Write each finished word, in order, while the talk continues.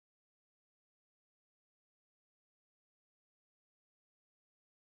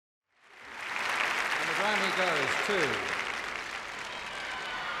goes to...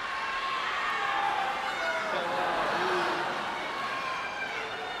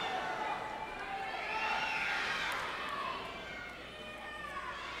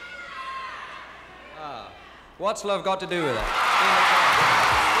 What's love got to do with it?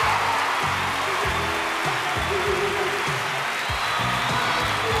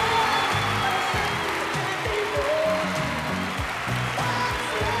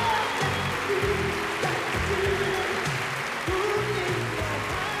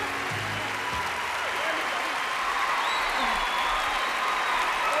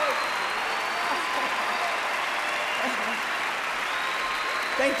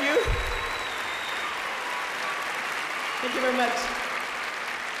 Thank you. Thank you very much.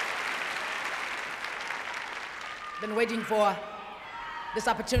 Been waiting for this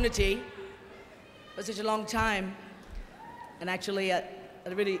opportunity for such a long time. And actually, I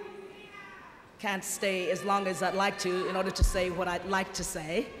really can't stay as long as I'd like to in order to say what I'd like to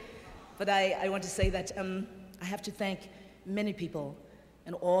say. But I want to say that I have to thank many people,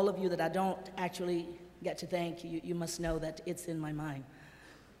 and all of you that I don't actually get to thank, you must know that it's in my mind.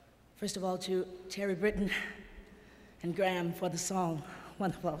 First of all, to Terry Britton and Graham for the song,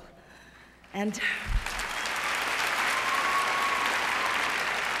 wonderful. And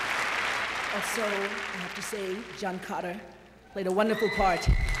also, I have to say, John Carter played a wonderful part.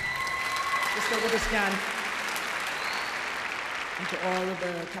 Just stay with us, John. And to all of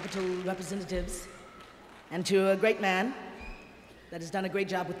the Capitol representatives, and to a great man that has done a great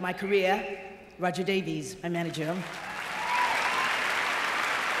job with my career, Roger Davies, my manager.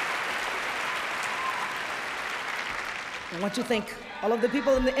 I want to thank all of the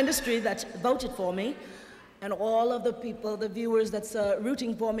people in the industry that voted for me, and all of the people, the viewers that's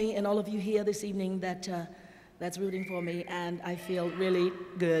rooting for me, and all of you here this evening that's rooting for me, and I feel really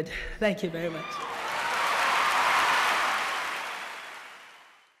good. Thank you very much.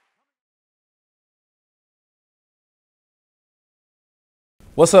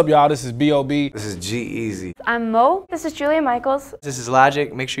 What's up, y'all? This is B.O.B. This is G-Eazy. I'm Mo. This is Julia Michaels. This is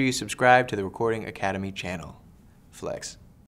Logic. Make sure you subscribe to the Recording Academy channel. Flex.